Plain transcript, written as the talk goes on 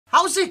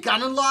How's it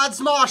going, lads?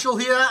 Marshall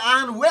here,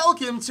 and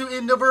welcome to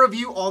another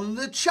review on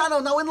the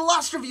channel. Now, in the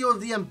last review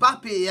of the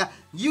Mbappe,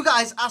 you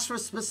guys asked for a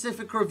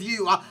specific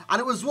review, and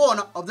it was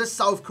one of the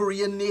South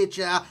Korean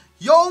nature.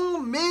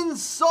 Heung-min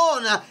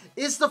Son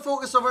is the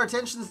focus of our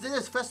attention today.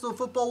 This Festival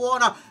Football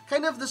one,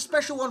 kind of the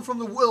special one from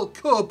the World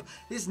Cup.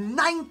 His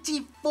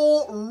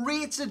 94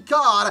 rated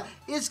card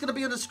is going to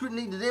be under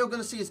scrutiny today. We're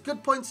going to see his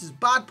good points, his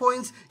bad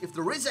points, if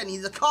there is any.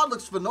 The card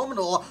looks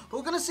phenomenal, but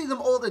we're going to see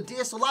them all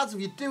today. So lads, if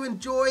you do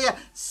enjoy,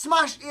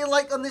 smash a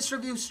like on this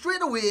review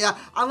straight away,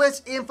 and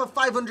let's aim for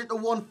 500 to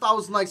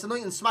 1,000 likes. I know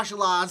you can smash it,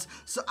 lads,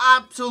 so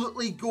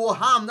absolutely go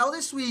ham. Now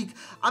this week,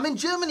 I'm in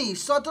Germany,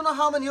 so I don't know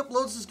how many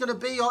uploads there's going to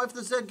be, or if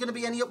there's going to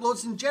be any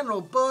uploads in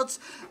general, but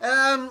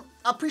I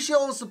appreciate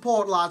all the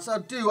support, lads. I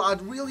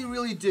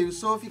really do.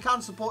 So if you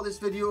can support this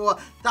video,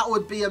 that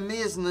would be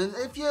amazing. And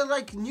if you're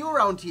like new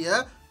around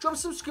here, drop a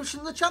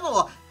subscription to the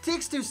channel.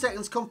 Takes 2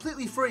 seconds,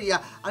 completely free,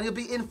 and you'll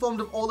be informed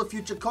of all the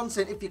future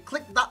content if you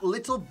click that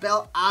little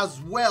bell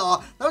as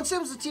well. Now, in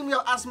terms of the team, we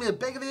have Asmir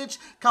Begovic,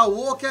 Kyle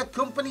Walker,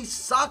 Company,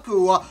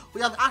 Saku.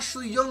 We have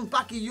Ashley Young,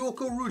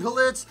 Bakayoko, Ruud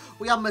Gullit.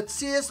 We have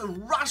Matthias,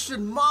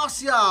 Rashford,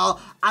 Martial,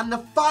 and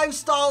the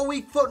 5-star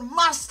weak foot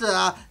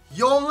master,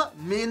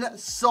 Heung-min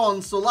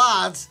Son. So,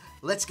 lads,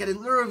 let's get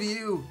into the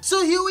review.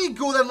 So here we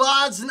go then,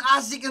 lads, and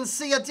as you can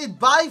see, I did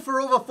buy for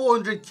over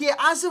 400k.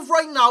 As of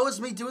right now, as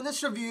me doing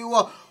this review,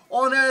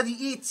 on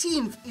the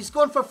 18th, he's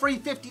gone for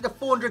 350 to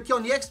 400k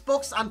on the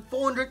Xbox and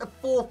 400 to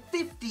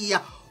 450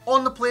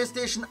 on the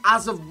PlayStation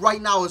as of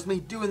right now, as me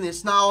doing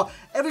this. Now,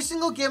 every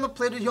single game I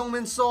played with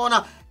Heung-min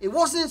Son, it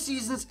wasn't in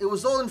seasons, it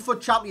was all in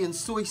FUT Champions,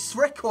 so his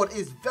record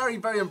is very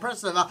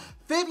impressive.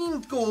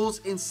 13 goals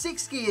in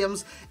 6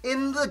 games.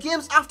 In the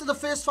games after the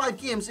first 5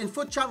 games in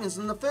FUT Champions,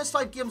 and the first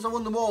 5 games I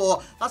won them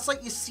all. That's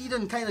like your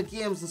seeding kind of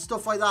games and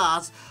stuff like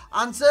that.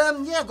 And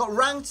yeah, got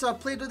ranked. I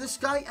played with this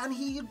guy, and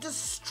he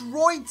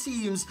destroyed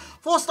teams.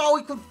 4-star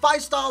weak foot,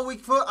 5-star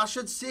weak foot, I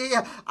should say,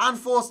 and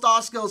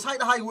 4-star skills, high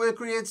to high work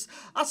rates.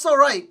 That's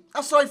alright.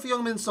 That's alright for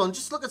Heung-min Son.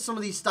 Just look at some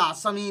of these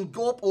stats. I mean,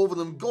 go up over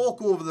them, gawk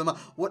over them,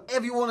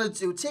 whatever you want to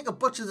do. Take a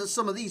butcher at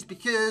some of these,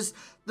 because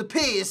the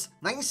pace,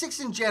 96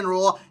 in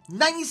general,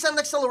 97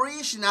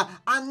 acceleration,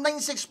 and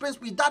 96 sprint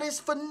speed. That is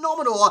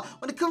phenomenal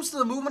when it comes to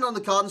the movement on the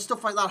card and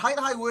stuff like that. High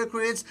to high work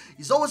rates.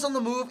 He's always on the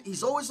move.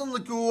 He's always on the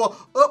go.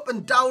 Up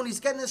and down.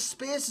 He's getting his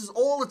spaces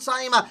all the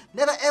time.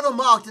 Never ever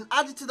marked. And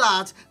added to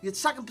that, the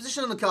attacking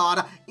position on the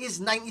card is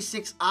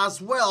 96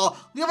 as well.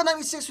 The other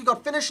 96, we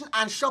got finishing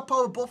and shot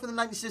power, both in the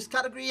 96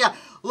 category.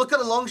 Look at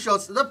the long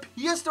shots. The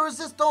pierce to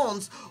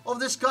resistance of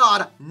this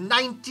card,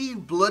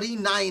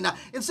 99.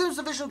 In terms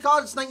of vision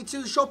card, it's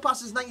 92. The short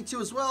pass is 92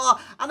 as well,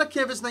 and the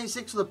curve is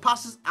 96 for the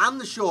passes and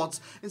the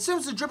shots. In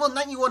terms of dribble,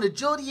 91,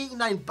 agility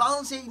 89,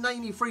 balance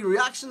 89, free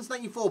reactions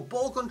 94,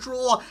 ball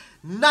control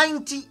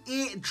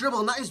 98 dribble.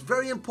 And that is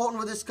very important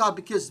with this card,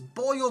 because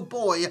boy oh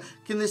boy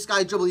can this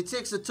guy dribble. He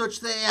takes a touch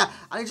there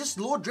and he just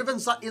low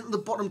dribbles that into the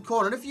bottom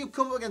corner. And if you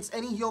come up against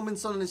any Heung-min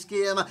Son in this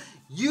game,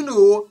 you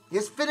know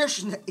his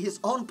finishing is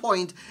on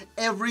point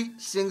every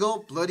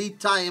single bloody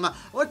time.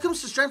 When it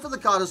comes to strength of the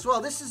card as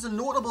well, this is a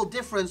notable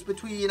difference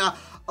between a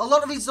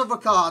lot of these other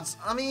cards.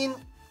 I mean,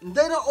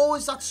 they're not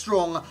always that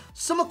strong.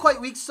 Some are quite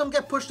weak, some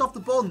get pushed off the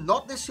ball.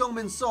 Not this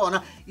Heung-min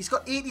Son. He's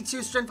got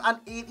 82 strength and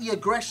 80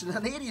 aggression.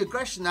 And 80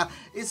 aggression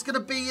is going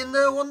to be in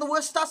one of the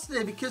worst stats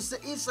today, because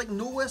there is like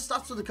no worst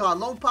stats with the card.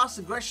 Long pass,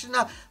 aggression,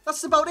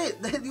 that's about it.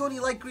 They're the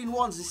only light green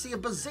ones. You see a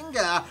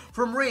bazinga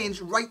from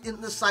range right into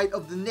the side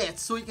of the net.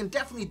 So you can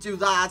definitely do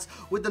that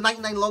with the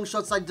 99 long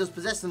shots that he does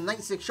possess, and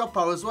 96 shot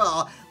power as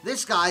well.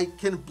 This guy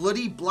can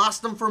bloody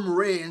blast them from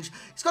range.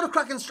 He's got a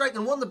cracking strike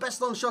and one of the best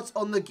long shots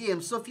on the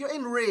game. So if you're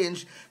in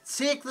range,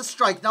 take the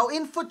strike. Now,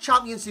 in FUT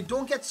Champions, you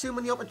don't get too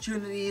many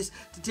opportunities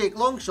to take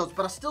long shots,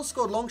 but I still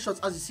scored long shots,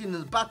 as you've seen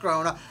in the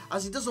background,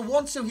 as he does a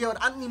 1-2 here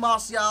with Anthony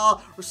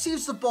Martial,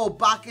 receives the ball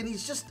back, and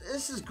he's just,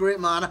 this is great,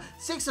 man.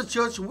 Takes a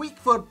touch, weak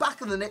foot,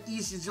 back in the net,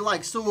 easy as you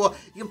like. So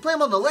you can play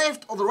him on the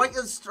left or the right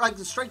as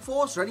the strike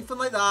force or anything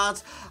like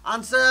that.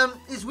 And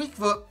his weak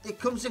foot, it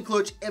comes in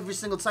clutch every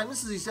single time.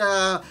 This is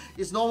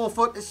his normal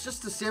foot. It's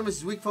just the same as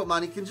his weak foot,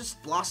 man. He can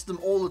just blast them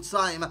all the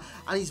time,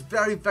 and he's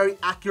very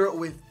accurate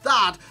with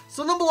that.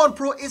 So number 1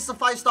 pro is the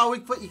 5-star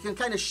weak foot. You can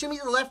kind of shimmy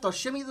to the left or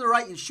shimmy to the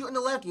right. You can shoot on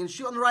the left, you can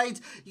shoot on the right.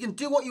 You can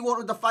do what you want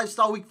with the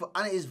 5-star weak foot,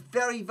 and it is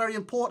very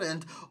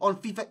important on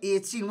FIFA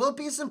 18. Will it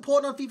be as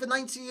important on FIFA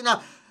 19?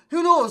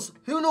 Who knows?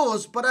 Who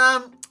knows? But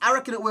I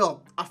reckon it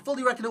will. I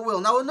fully reckon it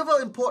will. Now,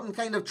 another important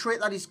kind of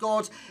trait that he's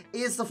got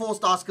is the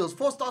 4-star skills.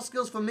 4-star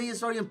skills for me is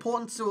very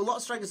important to a lot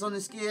of strikers on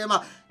this game.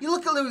 You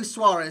look at Luis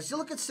Suarez, you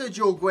look at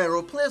Sergio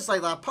Aguero, players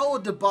like that, Paulo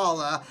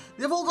Dybala,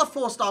 they've all got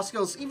 4-star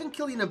skills. Even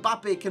Kylian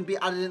Mbappe can be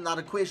added in that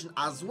equation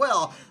as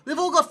well. They've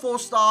all got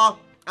 4-star.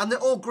 and they're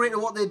all great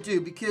at what they do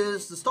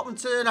because the stop and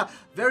turn are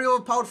very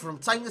overpowered from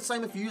time to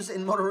time if you use it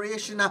in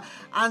moderation. Yeah,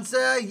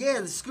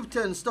 the scoop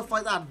turn and stuff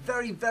like that,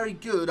 very, very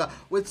good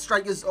with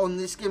strikers on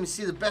this game. You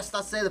see the best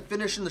stats there, the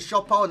finish and the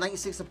shot power,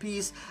 96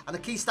 apiece, and the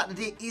key stat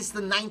today is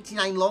the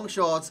 99 long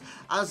shots.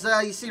 As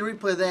you see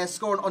replay there,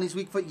 scoring on his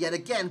weak foot yet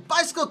again.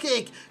 Bicycle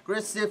kick,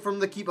 great save from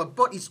the keeper,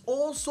 but he's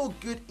also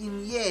good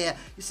in the air.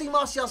 You see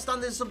Martial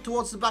standing up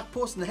towards the back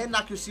post and the heading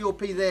accuracy OP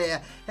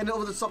there, heading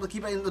over the top of the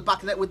keeper into the back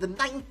of the net with the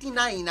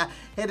 99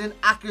 heading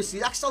accuracy.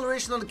 The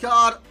acceleration on the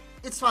card,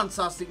 it's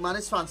fantastic, man.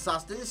 It's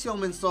fantastic. This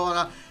Heung-min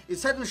Son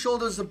is head and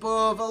shoulders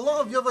above a lot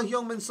of the other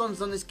Heung-min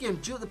Sons on this game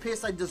due to the pace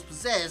that he does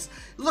possess.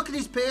 Look at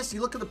his pace, you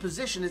look at the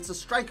position, it's a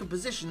striker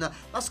position.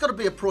 That's got to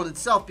be a pro in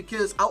itself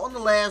because out on the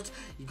left,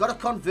 you got to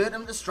convert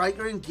him to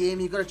striker in game,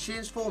 you got to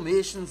change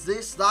formations,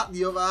 this, that,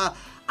 the other.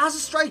 As a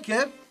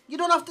striker, you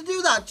don't have to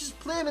do that. Just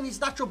play him in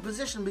his natural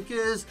position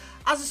because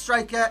as a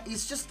striker,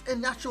 he's just a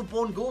natural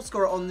born goal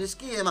scorer on this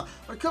game.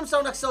 When it comes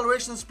down to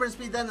acceleration and sprint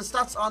speed, then the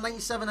stats are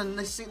 97 and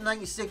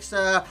 96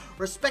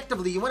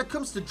 respectively. And when it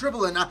comes to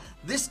dribbling,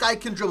 this guy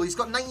can dribble. He's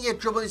got 98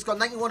 dribble, he's got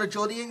 91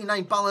 agility,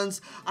 89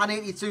 balance, and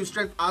 82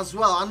 strength as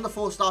well. And the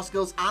 4-star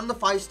skills and the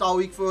 5-star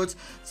weak foot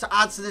to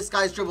add to this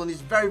guy's dribbling. He's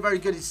very, very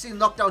good. He's seen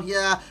knockdown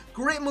here.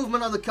 Great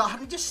movement on the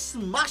card. He just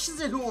smashes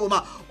it home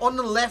on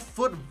the left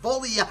foot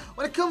volley.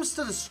 When it comes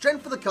to the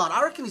strength of the card,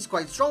 I reckon he's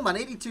quite strong, man.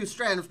 82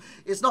 strength.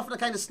 It's nothing to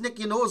kind of snick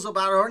your nose up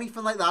at or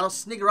anything like that, or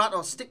snigger at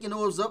or stick your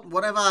nose up,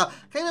 whatever.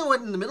 Kind of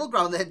went in the middle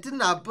ground there,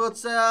 didn't I? But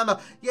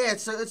yeah,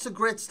 it's a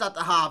great stat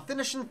to have.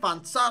 Finishing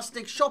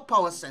fantastic, shot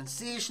power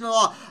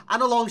sensational,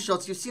 and the long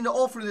shots. You've seen it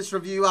all through this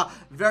review.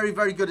 Very,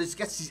 very good. It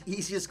gets his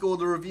easiest goal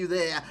to review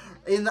there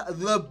in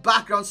the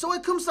background. So when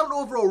it comes down to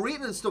overall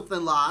rating and stuff,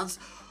 then lads,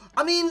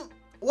 I mean,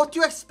 what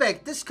do you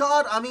expect? This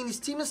card, I mean, his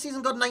team this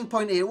season got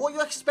 9.8. What are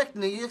you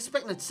expecting? Are you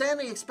expecting a 10?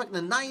 Are you expecting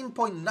a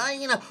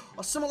 9.9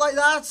 or something like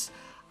that?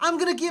 I'm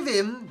going to give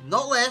him,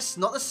 not less,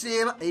 not the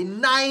same, a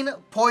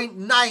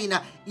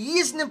 9.9. He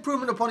is an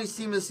improvement upon his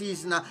team this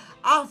season.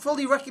 I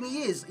fully reckon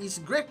he is. He's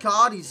a great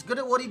card. He's good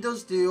at what he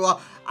does do.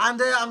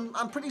 And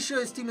I'm pretty sure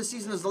his team this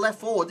season is the left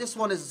forward. This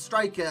one is a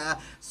striker.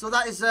 So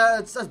that is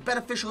it's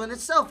beneficial in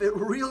itself. It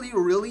really,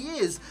 really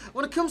is.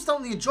 When it comes down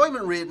to the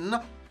enjoyment rating,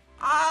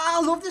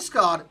 I love this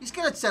card. He's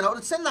getting a 10 out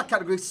of 10 in that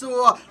category.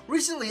 So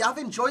recently, I've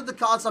enjoyed the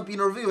cards I've been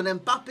reviewing.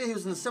 Mbappe,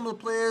 who's in the similar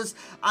players,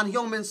 and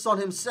Heung-min Son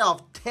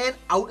himself. 10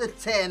 out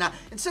of 10.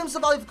 In terms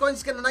of value for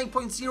coins, getting a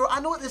 9.0.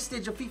 I know at this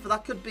stage of FIFA,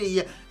 that could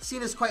be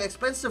seen as quite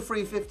expensive,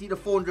 350 to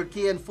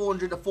 400k and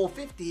 400 to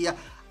 450. At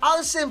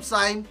the same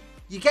time,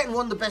 you're getting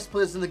one of the best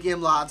players in the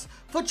game, lads.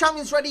 FUT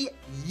Champions ready?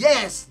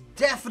 Yes,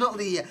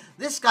 definitely.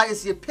 This guy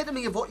is the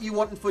epitome of what you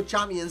want in FUT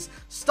Champions.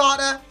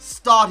 Starter,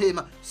 start him.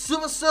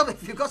 Super sub,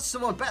 if you've got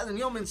someone better than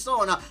Heung-min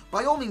Son,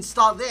 by all means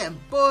start them.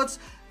 But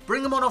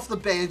bring him on off the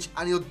bench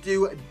and he'll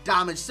do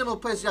damage. Similar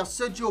players, we have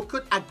Sergio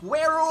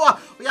Aguero,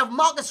 we have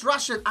Marcus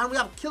Rashford, and we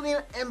have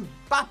Kylian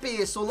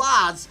Mbappe. So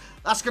lads,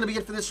 that's going to be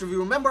it for this review.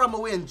 Remember, I'm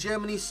away in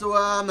Germany, so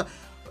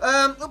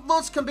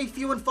uploads can be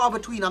few and far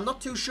between. I'm not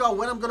too sure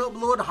when I'm going to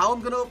upload, how I'm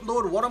going to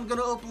upload, what I'm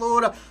going to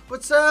upload.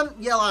 But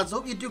yeah, lads, I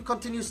hope you do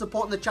continue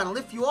supporting the channel.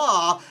 If you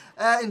are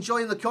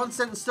enjoying the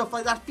content and stuff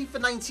like that,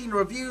 FIFA 19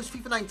 reviews,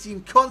 FIFA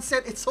 19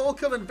 content, it's all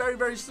coming very,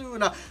 very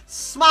soon.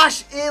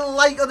 Smash a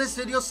like on this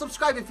video,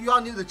 subscribe if you are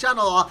new to the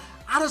channel.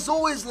 And as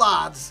always,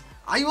 lads,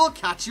 I will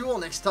catch you all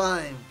next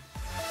time.